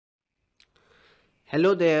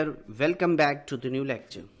Hello there, welcome back to the new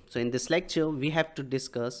lecture. So in this lecture, we have to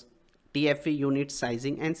discuss TFA unit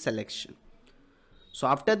sizing and selection. So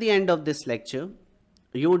after the end of this lecture,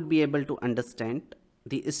 you would be able to understand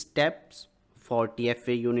the steps for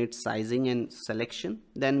TFA unit sizing and selection.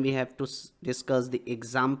 Then we have to discuss the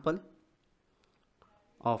example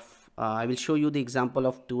of, I will show you the example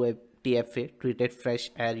of TFA, treated fresh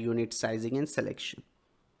air unit sizing and selection.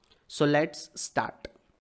 So let's start.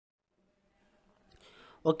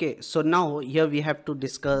 Okay, so now here we have to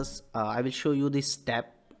discuss, I will show you the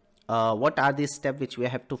step. What are the steps which we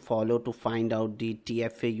have to follow to find out the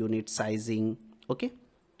TFA unit sizing? Okay.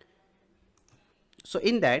 So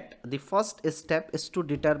in that, the first step is to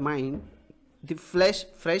determine the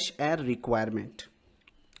fresh air requirement.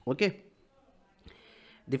 Okay.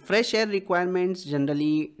 The fresh air requirements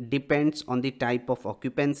generally depends on the type of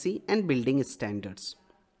occupancy and building standards.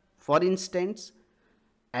 For instance,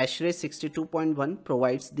 ASHRAE 62.1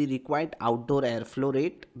 provides the required outdoor airflow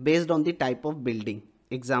rate based on the type of building,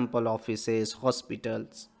 example offices,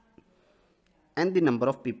 hospitals, and the number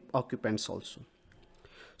of occupants also.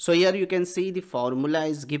 So here you can see the formula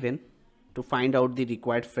is given to find out the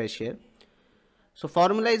required fresh air. So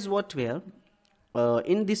formula is what we have.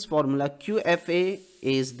 In this formula, QFA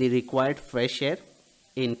is the required fresh air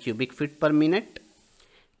in cubic feet per minute.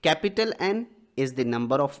 Capital N is the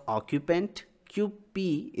number of occupant.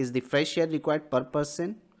 QP is the fresh air required per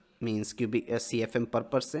person, means cubic CFM per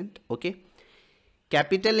percent. Okay.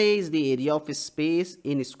 Capital A is the area of space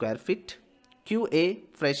in square feet. QA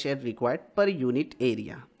fresh air required per unit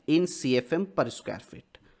area in CFM per square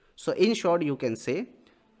feet. So in short, you can say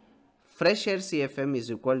fresh air CFM is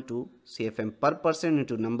equal to CFM per person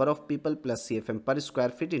into number of people plus CFM per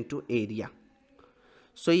square feet into area.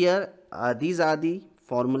 So here these are the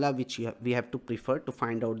formula which we have to prefer to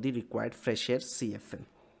find out the required fresh air CFM.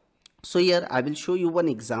 So here I will show you one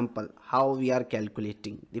example how we are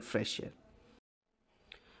calculating the fresh air.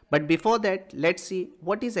 But before that, let's see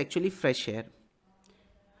what is actually fresh air.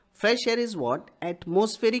 Fresh air is what?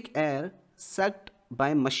 Atmospheric air sucked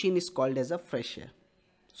by machine is called as a fresh air.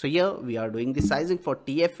 So here we are doing the sizing for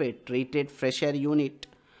TFA, treated fresh air unit.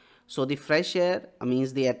 So the fresh air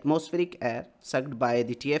means the atmospheric air sucked by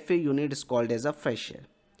the TFA unit is called as a fresh air.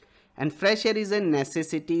 And fresh air is a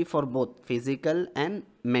necessity for both physical and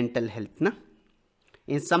mental health. Na?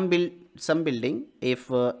 In some building, if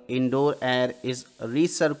indoor air is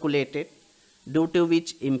recirculated, due to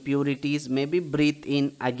which impurities may be breathed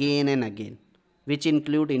in again and again, which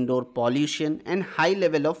include indoor pollution and high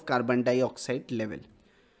level of carbon dioxide level.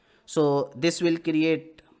 So this will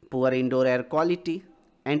create poor indoor air quality.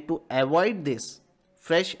 And to avoid this,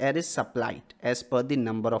 fresh air is supplied as per the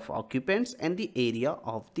number of occupants and the area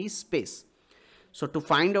of the space. So to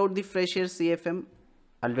find out the fresh air CFM,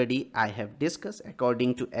 already I have discussed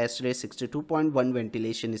according to ASHRAE 62.1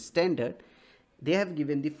 ventilation standard, they have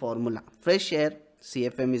given the formula. Fresh air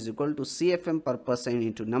CFM is equal to CFM per person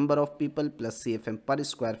into number of people plus CFM per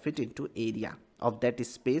square feet into area of that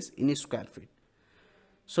space in square feet.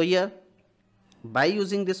 So here, by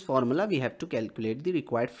using this formula, we have to calculate the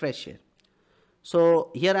required fresh air. So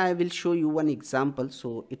here I will show you one example,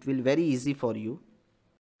 so it will very easy for you.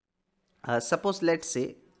 Suppose let's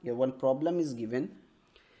say here one problem is given.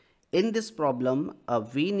 In this problem,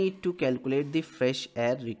 we need to calculate the fresh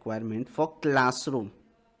air requirement for classroom.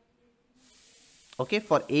 Okay,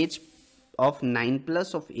 for age of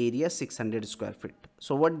 9+ of area 600 square feet.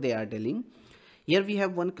 So what they are telling, here we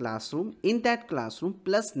have one classroom. In that classroom,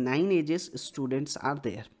 plus 9 ages students are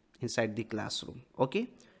there inside the classroom. Okay.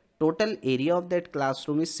 Total area of that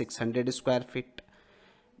classroom is 600 square feet.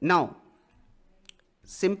 Now,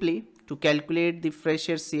 simply to calculate the fresh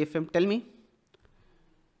air CFM, tell me,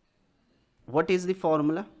 what is the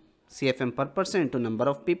formula? CFM per person into number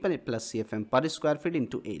of people plus CFM per square feet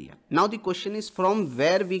into area. Now the question is from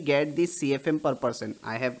where we get the CFM per person.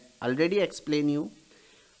 I have already explained you.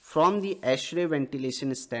 From the ASHRAE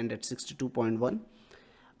ventilation standard 62.1,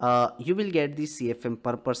 you will get the CFM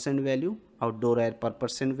per person value, outdoor air per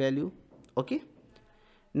person value. Okay.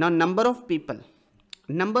 Now number of people.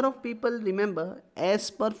 Number of people, remember, as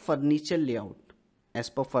per furniture layout. As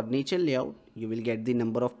per furniture layout, you will get the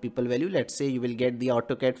number of people value. Let's say you will get the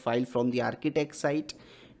AutoCAD file from the architect site.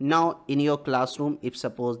 Now in your classroom, if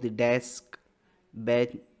suppose the desk,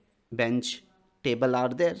 bench, table are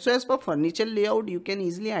there, so as per furniture layout you can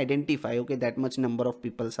easily identify, okay, that much number of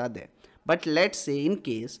people are there. But let's say in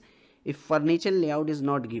case if furniture layout is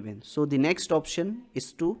not given, so the next option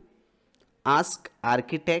is to ask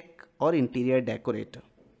architect or interior decorator.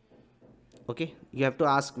 Okay, you have to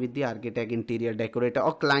ask with the architect, interior decorator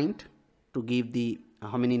or client to give the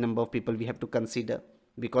how many number of people we have to consider,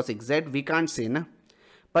 because exact we can't say na.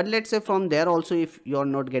 But let's say from there also, if you are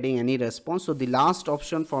not getting any response, so the last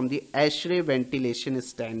option from the HVAC ventilation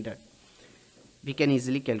standard, we can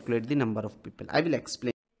easily calculate the number of people. I will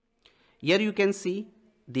explain. Here you can see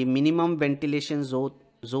the minimum ventilation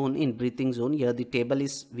zone in breathing zone. Here the table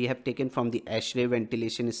is we have taken from the HVAC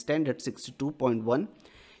ventilation standard 62.1.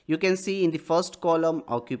 You can see in the first column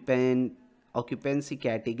occupancy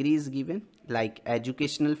category is given, like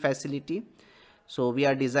educational facility. So we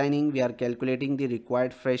are calculating the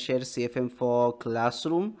required fresh air CFM for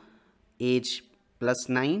classroom age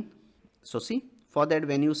 +9. So see, for that,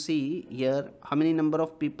 when you see here how many number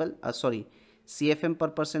of people, CFM per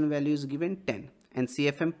person value is given 10 and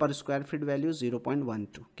CFM per square feet value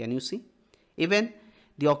 0.12. Can you see? Even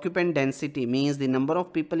the occupant density means the number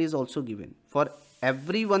of people is also given. For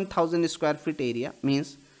every 1000 square feet area,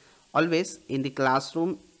 means always in the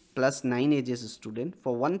classroom +9 ages student,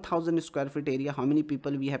 for 1000 square feet area, how many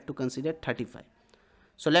people we have to consider? 35.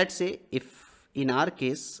 So let's say if in our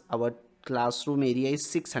case our classroom area is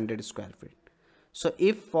 600 square feet. So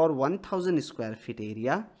if for 1000 square feet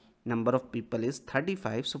area number of people is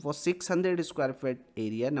 35, so for 600 square feet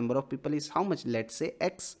area number of people is how much? Let's say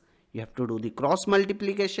X. You have to do the cross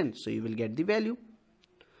multiplication, so you will get the value.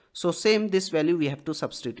 So same, this value we have to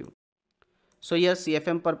substitute. So here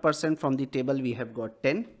CFM per person from the table we have got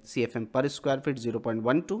 10, CFM per square feet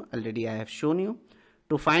 0.12, already I have shown you.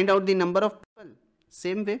 To find out the number of people,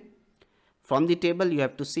 same way, from the table you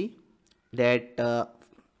have to see that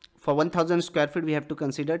for 1000 square feet we have to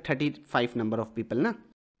consider 35 number of people, na?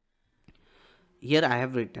 Here I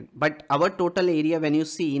have written, but our total area when you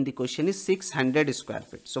see in the question is 600 square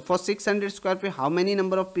feet. So for 600 square feet, how many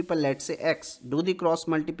number of people? Let's say X. Do the cross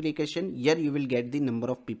multiplication. Here you will get the number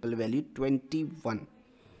of people value 21.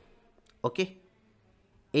 Okay.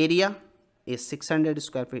 Area is 600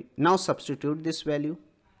 square feet. Now substitute this value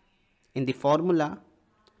in the formula.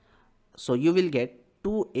 So you will get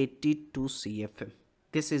 282 CFM.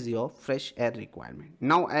 This is your fresh air requirement.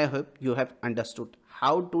 Now I hope you have understood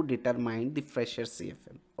how to determine the fresh air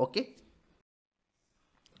CFM. Okay.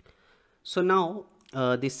 So now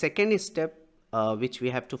the second step which we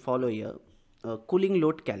have to follow here, cooling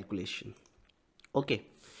load calculation. Okay.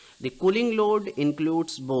 The cooling load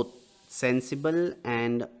includes both sensible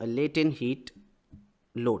and latent heat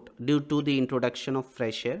load due to the introduction of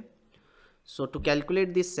fresh air. So to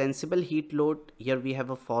calculate this sensible heat load, here we have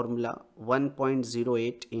a formula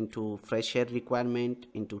 1.08 into fresh air requirement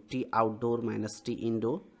into T outdoor minus T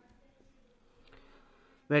indoor,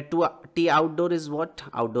 where T outdoor is what?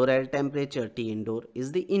 Outdoor air temperature. T indoor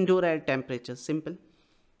is the indoor air temperature. Simple.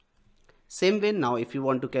 Same way, now if you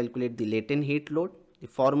want to calculate the latent heat load, the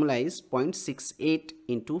formula is 0.68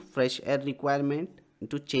 into fresh air requirement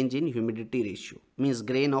into change in humidity ratio, means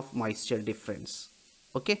grain of moisture difference.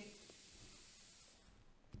 Okay.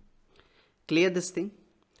 Clear this thing?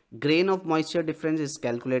 Grain of moisture difference is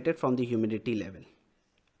calculated from the humidity level.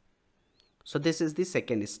 So this is the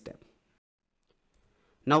second step.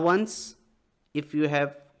 Now once if you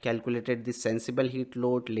have calculated the sensible heat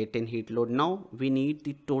load, latent heat load, now we need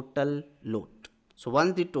the total load. So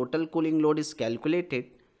once the total cooling load is calculated,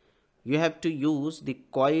 you have to use the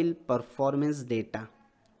coil performance data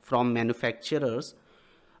from manufacturers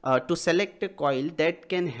to select a coil that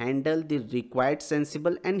can handle the required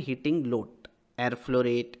sensible and heating load, airflow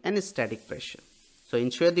rate and static pressure. So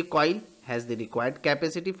ensure the coil has the required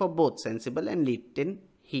capacity for both sensible and latent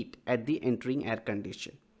heat at the entering air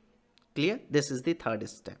condition. Clear? This is the third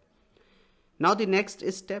step. Now the next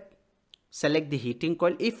step, select the heating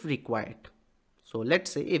coil if required. So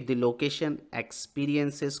let's say if the location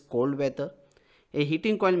experiences cold weather, a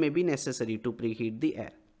heating coil may be necessary to preheat the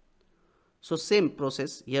air. So same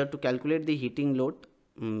process here to calculate the heating load.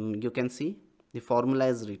 You can see the formula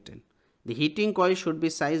is written. The heating coil should be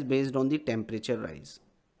sized based on the temperature rise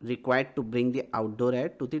required to bring the outdoor air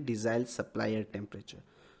to the desired supply air temperature.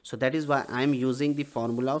 So that is why I am using the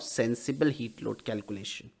formula of sensible heat load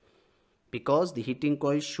calculation, because the heating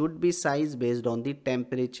coil should be sized based on the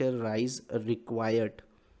temperature rise required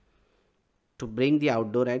to bring the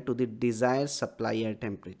outdoor air to the desired supply air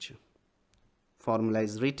temperature. Formula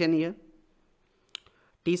is written here.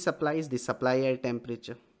 T supply is the supply air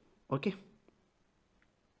temperature. Okay.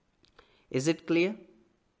 Is it clear?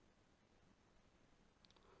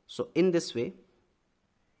 So in this way,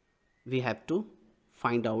 we have to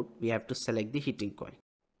find out, we have to select the heating coil.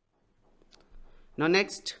 Now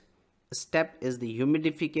next step is the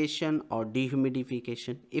humidification or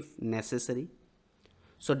dehumidification if necessary.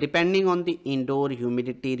 So depending on the indoor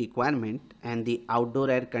humidity requirement and the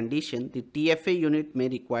outdoor air condition, the TFA unit may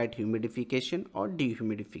require humidification or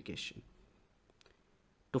dehumidification.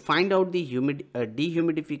 To find out the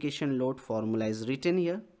dehumidification load, formula is written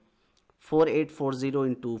here.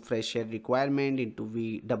 4840 into fresh air requirement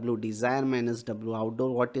into W desire minus W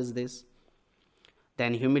outdoor. What is this?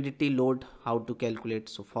 Then humidity load, how to calculate?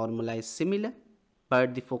 So formula is similar,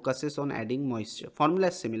 but the focus is on adding moisture. Formula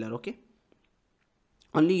is similar, okay?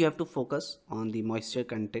 Only you have to focus on the moisture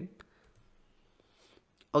content.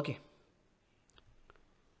 Okay.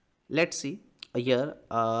 Let's see here.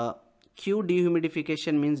 Q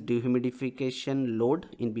dehumidification means dehumidification load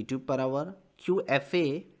in BTU per hour.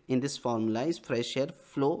 QFA in this formula is fresh air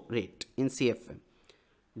flow rate in CFM.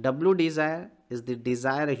 W desire is the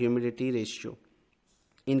desired humidity ratio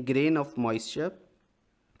in grain of moisture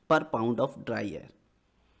per pound of dry air.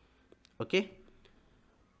 Okay.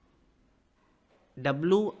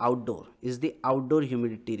 W outdoor is the outdoor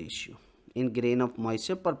humidity ratio in grain of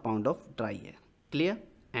moisture per pound of dry air. Clear?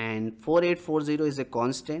 And 4840 is a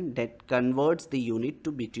constant that converts the unit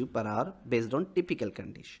to BTU per hour based on typical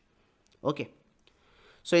condition. Okay.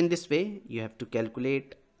 So in this way, you have to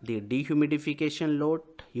calculate the dehumidification load,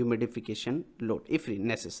 humidification load if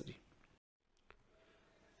necessary.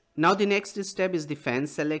 Now the next step is the fan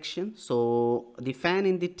selection. So the fan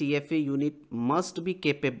in the TFA unit must be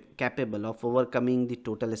capable of overcoming the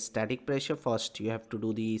total static pressure. First, you have to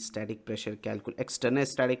do the static pressure external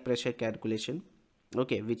static pressure calculation.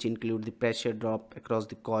 Okay, which include the pressure drop across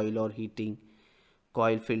the coil or heating,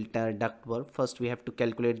 coil, filter, ductwork. First we have to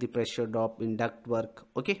calculate the pressure drop in ductwork.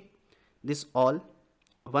 Okay, this all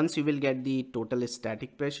once you will get the total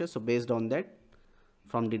static pressure. So based on that,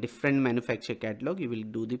 from the different manufacturer catalog, you will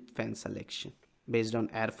do the fan selection based on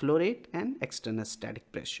airflow rate and external static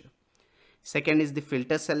pressure. Second is the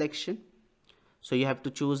filter selection. So you have to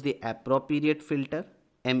choose the appropriate filter,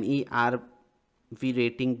 MERV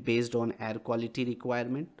rating based on air quality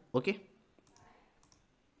requirement. Okay.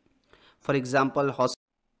 For example,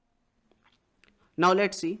 now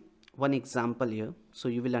let's see one example here, so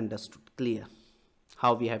you will understand clear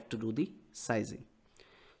how we have to do the sizing.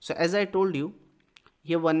 So as I told you,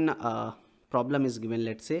 here one problem is given.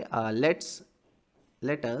 Let's say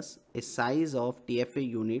let us a size of TFA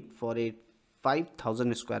unit for a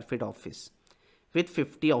 5000 square feet office with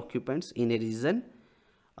 50 occupants in a region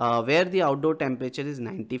where the outdoor temperature is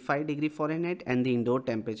 95 degree Fahrenheit and the indoor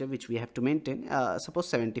temperature which we have to maintain suppose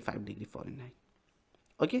 75 degree Fahrenheit.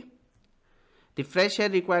 Okay. The fresh air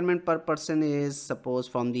requirement per person is, suppose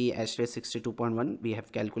from the HVAC 62.1 we have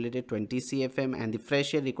calculated 20 CFM, and the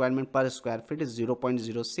fresh air requirement per square feet is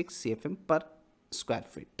 0.06 CFM per square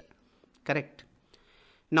feet. Correct.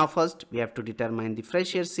 Now first we have to determine the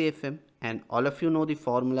fresh air CFM, and all of you know the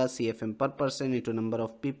formula: CFM per person into number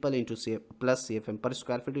of people into plus CFM per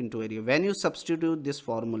square feet into area. When you substitute this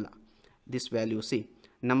formula, this value, see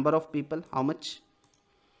number of people how much,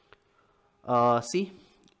 see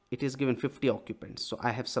it is given 50 occupants, so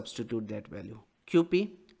I have substituted that value. QP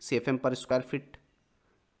CFM per square feet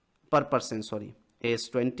per person, sorry, is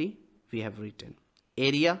 20. We have written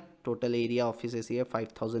area, total area office is here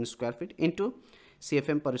 5000 square feet into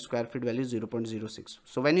CFM per square feet value 0.06.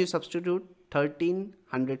 So when you substitute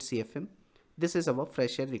 1300 CFM, this is our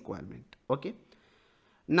fresh air requirement. Okay.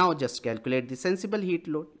 Now just calculate the sensible heat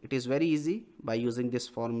load. It is very easy by using this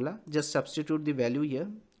formula. Just substitute the value here.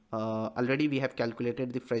 Already we have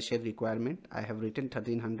calculated the fresh air requirement. I have written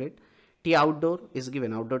 1300. T outdoor is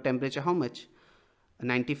given. Outdoor temperature how much?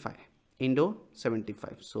 95. Indoor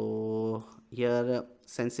 75. So here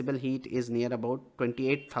sensible heat is near about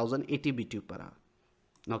 28,080 BTU per hour.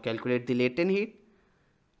 Now calculate the latent heat.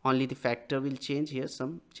 Only the factor will change here.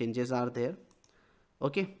 Some changes are there.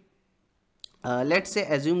 Okay. Let's say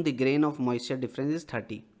assume the grain of moisture difference is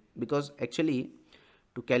 30, because actually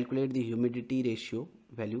to calculate the humidity ratio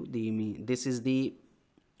value, this is the,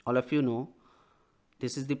 all of you know,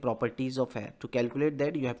 this is the properties of air. To calculate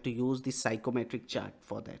that, you have to use the psychometric chart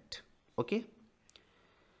for that. Okay.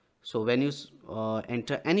 So when you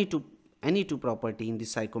enter any two property in the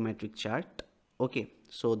psychometric chart, okay,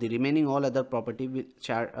 so the remaining all other property will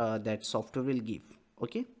chart that software will give.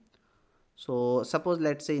 Okay. So suppose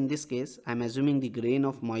let's say in this case I'm assuming the grain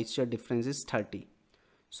of moisture difference is 30.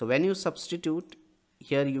 So when you substitute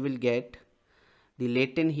here, you will get the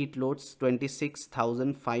latent heat loads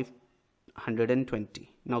 26,520.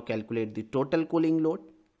 Now calculate the total cooling load,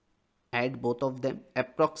 add both of them,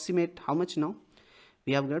 approximate how much now?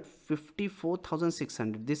 We have got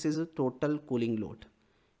 54,600. This is a total cooling load.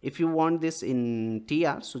 If you want this in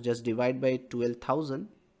TR, so just divide by 12,000.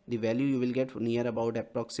 the value you will get near about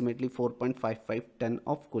approximately 4.55 ton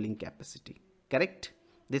of cooling capacity. Correct?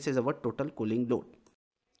 This is our total cooling load.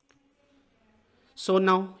 So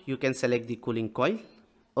now you can select the cooling coil.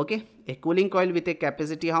 Okay, a cooling coil with a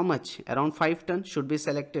capacity how much? Around 5 ton should be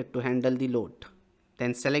selected to handle the load.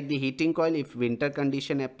 Then select the heating coil if winter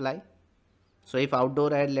condition apply. So if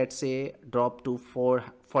outdoor air, let's say, drop to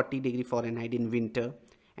 40 degree Fahrenheit in winter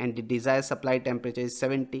and the desired supply temperature is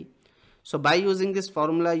 70. So by using this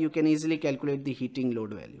formula, you can easily calculate the heating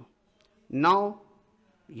load value. Now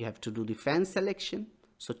you have to do the fan selection.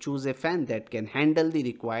 So choose a fan that can handle the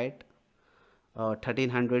required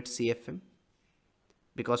 1300 CFM,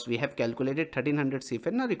 because we have calculated 1300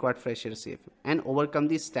 CFM, now required pressure CFM, and overcome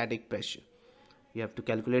the static pressure. You have to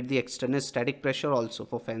calculate the external static pressure also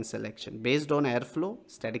for fan selection. Based on airflow,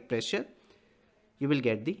 static pressure, you will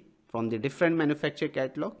get the from the different manufacturer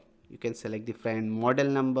catalog. You can select the fan model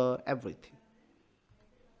number, everything.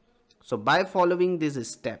 So by following this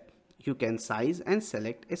step, you can size and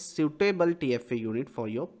select a suitable TFA unit for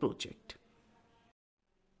your project.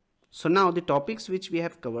 So now the topics which we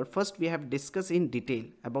have covered, first we have discussed in detail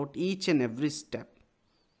about each and every step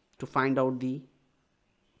to find out the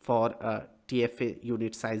TFA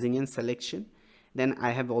unit sizing and selection. Then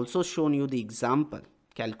I have also shown you the example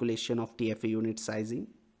calculation of TFA unit sizing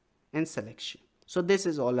and selection. So this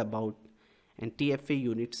is all about and TFA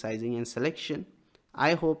unit sizing and selection.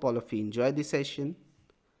 I hope all of you enjoy the session.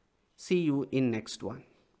 See you in next one.